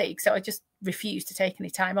my colleagues. So I just refused to take any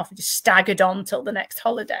time off and just staggered on till the next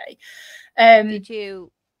holiday. Did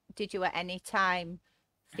you at any time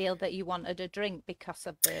feel that you wanted a drink because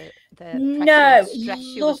of the no stress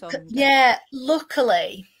you was under? Yeah,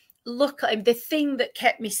 luckily the thing that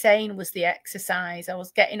kept me sane was the exercise. I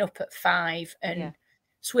was getting up at 5 and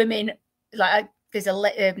swimming. Like there's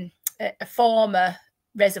a former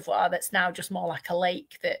reservoir that's now just more like a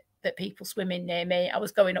lake that people swim in near me. I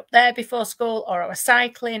was going up there before school, or I was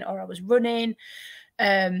cycling, or I was running.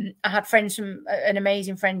 I had friends from an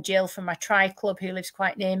amazing friend, Jill, from my tri club, who lives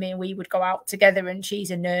quite near me, and we would go out together, and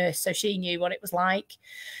she's a nurse, so she knew what it was like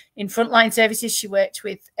in frontline services. She worked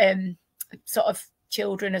with sort of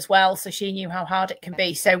children as well, so she knew how hard it can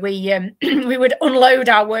be. So we we would unload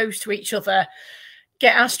our woes to each other,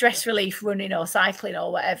 get our stress relief running or cycling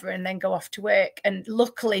or whatever, and then go off to work. And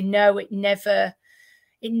luckily, no, it never,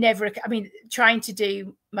 I mean, trying to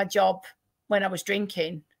do my job when I was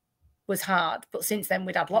drinking was hard. But since then,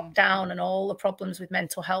 we'd had lockdown and all the problems with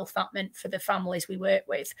mental health that meant for the families we work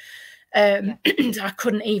with. I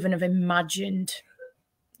couldn't even have imagined,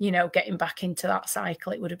 you know, getting back into that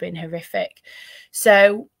cycle. It would have been horrific.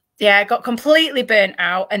 So yeah, I got completely burnt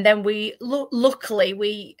out. And then luckily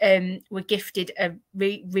we were gifted a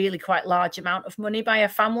really quite large amount of money by a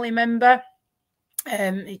family member.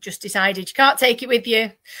 He just decided you can't take it with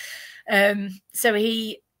you. So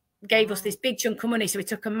he gave us this big chunk of money. So we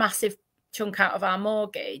took a massive chunk out of our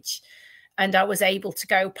mortgage, and I was able to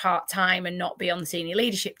go part-time and not be on the senior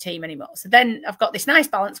leadership team anymore. So then I've got this nice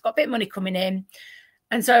balance, got a bit of money coming in.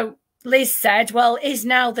 And so Liz said, well, is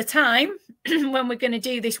now the time when we're going to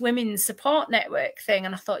do this women's support network thing?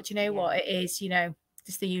 And I thought, you know what, it is, you know,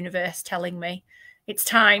 just the universe telling me it's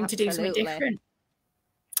time to do something different.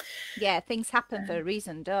 Yeah, things happen for a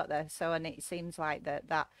reason, don't they? So, and it seems like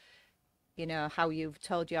that, you know, how you've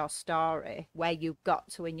told your story, where you got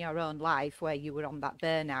to in your own life, where you were on that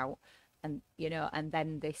burnout, and, you know, and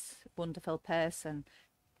then this wonderful person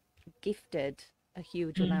gifted a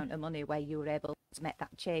huge amount of money where you were able to make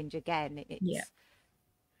that change again. It's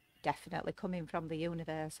definitely coming from the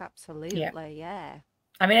universe. Absolutely. Yeah.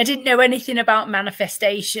 I mean, I didn't know anything about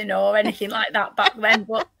manifestation or anything like that back then,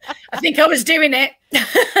 but I think I was doing it.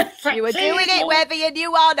 You were doing it whether you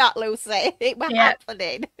knew or not, Lucy. It was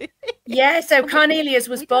happening. Yeah, so Cornelius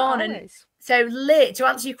was born. And so, Liz, to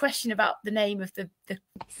answer your question about the name of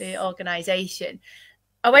the organisation,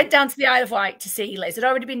 I went down to the Isle of Wight to see Liz. I'd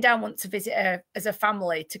already been down once to visit her as a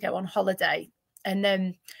family to go on holiday. And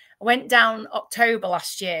then I went down October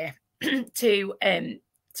last year to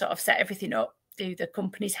sort of set everything up, do the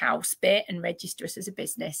company's house bit and register us as a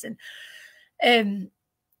business. And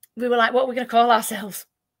we were like, what are we going to call ourselves?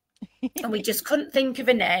 And we just couldn't think of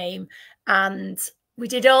a name. And we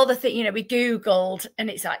did all the things, you know, we Googled, and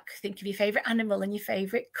it's like, think of your favourite animal and your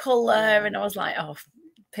favourite colour. And I was like, oh,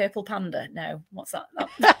 purple panda. No, what's that?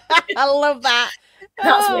 I love that.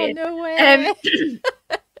 That's weird. No way.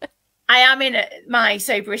 I am in my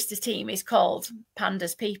Soberistas team is called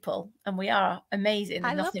Pandas People, and we are amazing.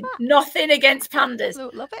 I love that. Nothing against pandas.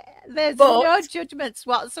 I love it. There's no judgments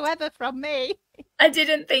whatsoever from me. I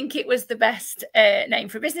didn't think it was the best name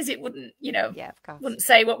for a business. It wouldn't, you know, wouldn't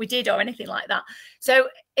say what we did or anything like that. So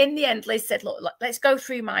in the end, Liz said, look, let's go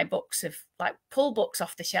through my books of like pull books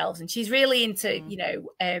off the shelves. And she's really into, you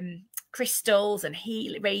know, crystals and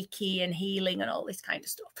Reiki and healing and all this kind of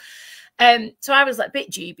stuff. So I was like a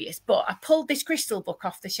bit dubious, but I pulled this crystal book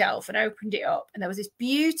off the shelf and opened it up, and there was this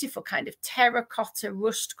beautiful kind of terracotta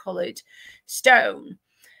rust coloured stone,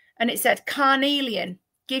 and it said carnelian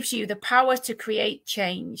gives you the power to create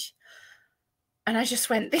change. And I just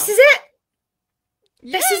went, this is it.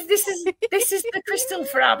 This is the crystal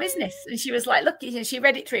for our business. And she was like, look, she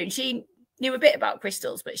read it through and she knew a bit about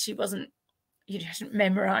crystals, but she hadn't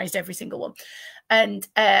memorized every single one. And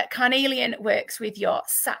carnelian works with your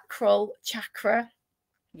sacral chakra.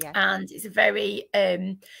 Yeah. And it's a very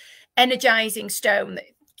energizing stone that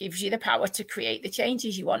gives you the power to create the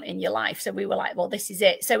changes you want in your life. So we were like, well, this is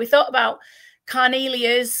it. So we thought about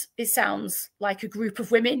carnelias. It sounds like a group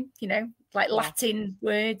of women, you know, like Latin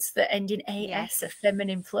words that end in AS, a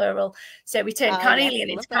feminine plural. So we turned carnelian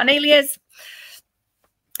into carnelias.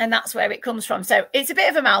 And that's where it comes from. So it's a bit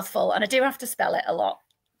of a mouthful, and I do have to spell it a lot,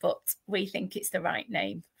 but we think it's the right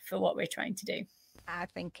name for what we're trying to do. I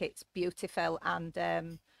think it's beautiful.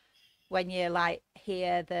 And when you like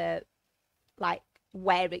hear the like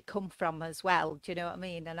where it come from as well, do you know what I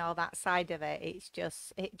mean? And all that side of it,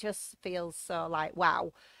 it just feels so like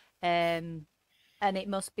wow. And it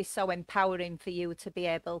must be so empowering for you to be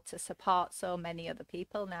able to support so many other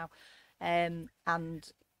people now. And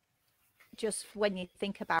just when you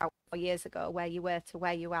think about 4 years ago where you were to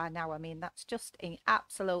where you are now, I mean, that's just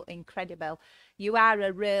absolutely incredible. You are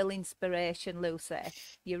a real inspiration, Lucy.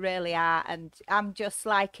 You really are. And I'm just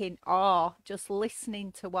like in awe, just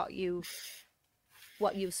listening to what you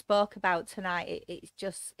spoke about tonight. It's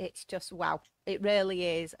just wow. It really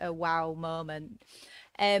is a wow moment.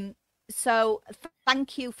 So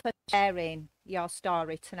thank you for sharing your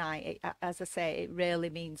story tonight. As I say, it really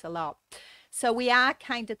means a lot. So we are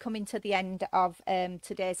kind of coming to the end of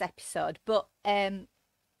today's episode, but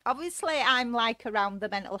obviously I'm like around the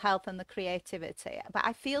mental health and the creativity, but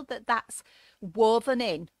I feel that that's woven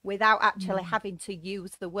in without actually having to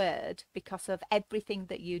use the word because of everything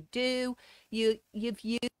that you do. You've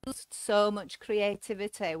used so much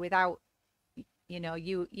creativity without, you know,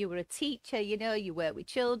 you were a teacher, you know, you work with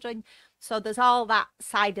children. So there's all that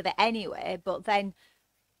side of it anyway, but then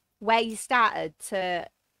where you started to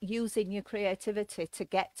using your creativity to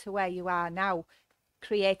get to where you are now,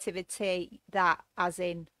 creativity that as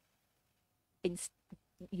in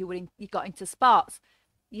you got into sports,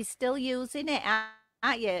 you're still using it,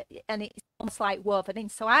 aren't you? And it's almost like woven in.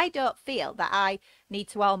 So I don't feel that I need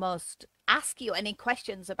to almost ask you any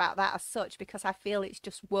questions about that as such, because I feel it's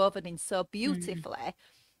just woven in so beautifully.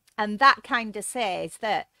 And that kind of says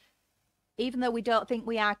that even though we don't think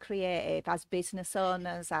we are creative as business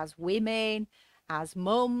owners, as women, as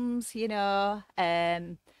mums, you know,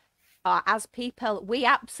 or as people, we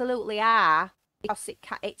absolutely are because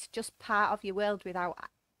it's just part of your world without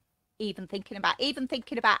even thinking about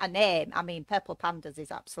a name. I mean, Purple Pandas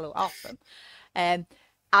is absolute awesome.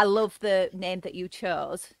 I love the name that you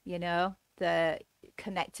chose, you know, the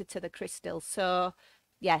connected to the crystal. So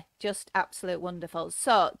yeah, just absolute wonderful.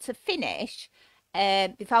 So to finish,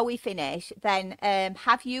 before we finish, then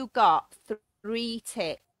have you got 3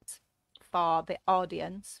 tips for the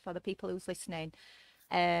audience, for the people who's listening,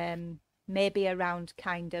 maybe around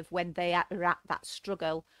kind of when they are at that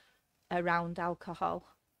struggle around alcohol?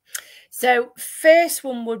 So first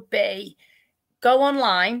one would be go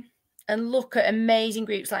online and look at amazing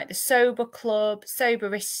groups like the Sober Club,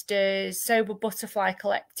 Soberistas, Sober Butterfly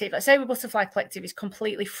Collective. Like Sober Butterfly Collective is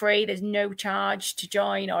completely free. There's no charge to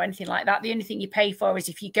join or anything like that. The only thing you pay for is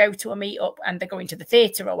if you go to a meetup and they're going to the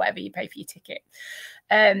theatre or whatever, you pay for your ticket.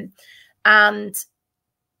 And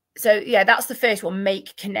so, yeah, that's the first one.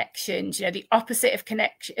 Make connections. You know, the opposite of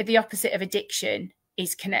connection, the opposite of addiction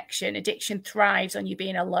is connection. Addiction thrives on you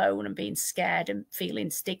being alone and being scared and feeling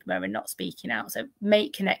stigma and not speaking out. So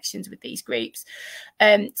make connections with these groups.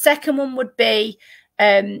 Second one would be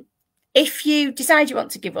if you decide you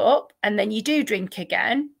want to give up and then you do drink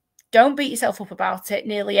again, don't beat yourself up about it.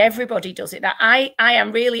 Nearly everybody does it. That I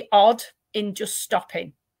am really odd in just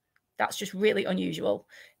stopping. That's just really unusual.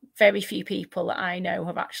 Very few people that I know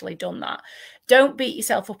have actually done that. Don't beat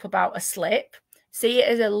yourself up about a slip. See it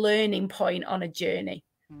as a learning point on a journey.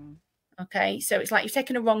 Okay, so it's like you've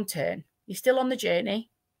taken a wrong turn. You're still on the journey.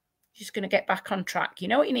 You're just going to get back on track. You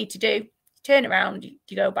know what you need to do. Turn around, you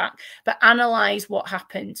go back. But analyze what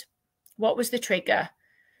happened. What was the trigger?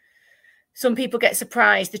 Some people get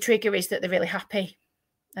surprised. The trigger is that they're really happy.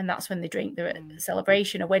 And that's when they drink. They're at a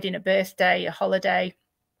celebration, a wedding, a birthday, a holiday.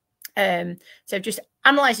 So just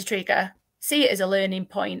analyze the trigger, see it as a learning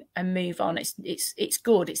point and move on. It's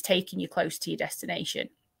good. It's taking you close to your destination.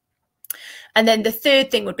 And then the third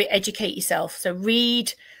thing would be educate yourself. So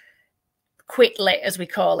read Quit Lit, as we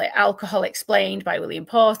call it, Alcohol Explained by William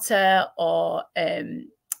Porter, or The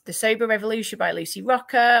Sober Revolution by Lucy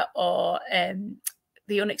Rocker, or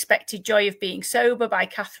The Unexpected Joy of Being Sober by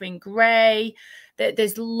Catherine Gray.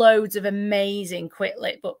 There's loads of amazing Quit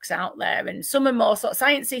Lit books out there, and some are more sort of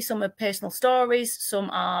sciencey, some are personal stories,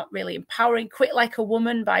 some are really empowering. Quit Like a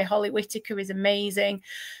Woman by Holly Whitaker is amazing.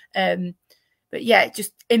 But yeah,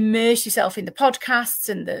 just immerse yourself in the podcasts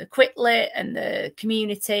and the Quit Lit and the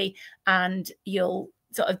community, and you'll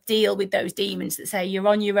sort of deal with those demons that say you're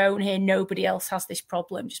on your own here, nobody else has this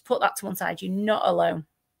problem. Just put that to one side. You're not alone.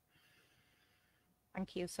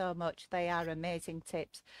 Thank you so much. They are amazing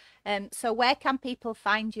tips. So where can people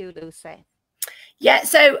find you, Lucy? Yeah,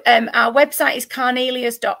 so our website is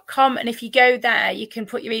carnelias.com, and if you go there, you can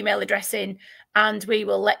put your email address in and we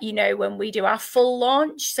will let you know when we do our full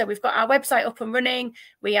launch. So we've got our website up and running.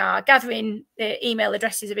 We are gathering the email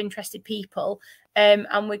addresses of interested people, and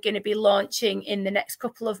we're going to be launching in the next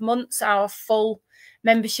couple of months our full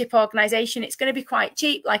membership organisation. It's going to be quite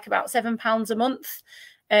cheap, like about £7 a month.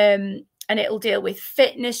 And it'll deal with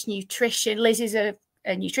fitness, nutrition. Liz is a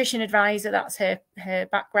nutrition advisor. That's her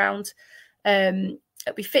background.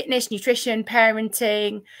 It'll be fitness, nutrition,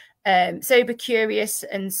 parenting, sober curious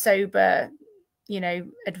and sober,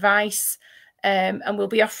 advice. And we'll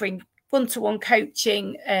be offering one-to-one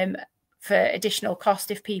coaching for additional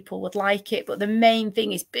cost if people would like it. But the main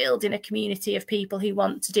thing is building a community of people who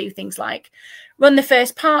want to do things like run the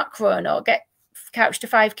first park run, or get Couch to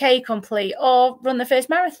 5K complete, or run the first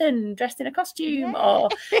marathon dressed in a costume, or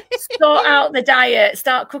sort out the diet,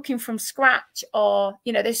 start cooking from scratch, or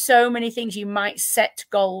there's so many things you might set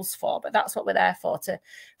goals for. But that's what we're there for, to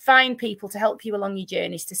find people to help you along your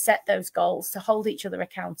journeys, to set those goals, to hold each other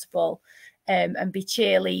accountable, and be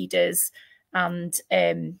cheerleaders and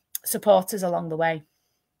supporters along the way.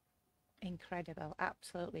 Incredible,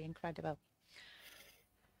 absolutely incredible.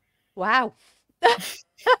 Wow.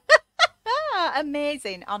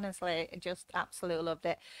 Amazing, honestly, just absolutely loved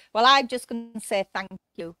it. Well, I'm just going to say thank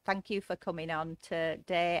you for coming on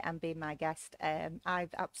today and being my guest.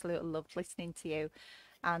 I've absolutely loved listening to you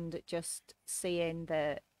and just seeing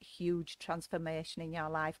the huge transformation in your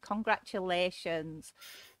life. Congratulations,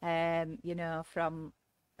 from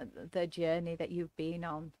the journey that you've been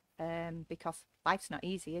on, because life's not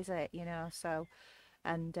easy, is it? So,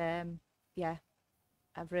 and yeah,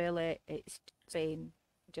 it's been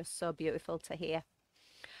just so beautiful to hear.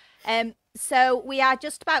 So we are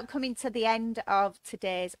just about coming to the end of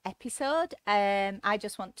today's episode. I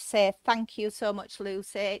just want to say thank you so much,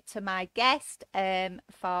 Lucy, to my guest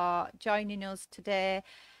for joining us today.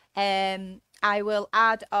 I will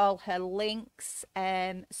add all her links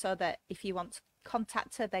so that if you want to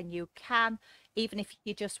contact her, then you can. Even if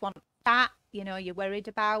you just want chat, you know, you're worried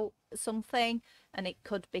about something and it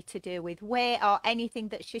could be to do with weight or anything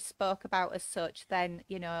that she spoke about as such, then,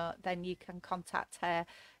 you know, then you can contact her.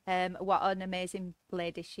 What an amazing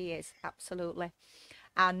lady she is. Absolutely.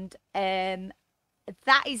 And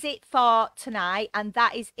that is it for tonight, and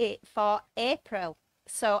that is it for April.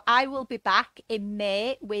 So I will be back in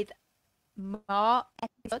May with more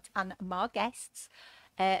episodes and more guests.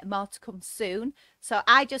 More to come soon. So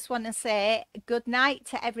I just want to say good night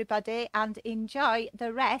to everybody and enjoy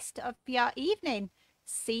the rest of your evening.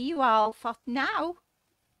 See you all for now.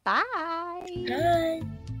 Bye. Bye.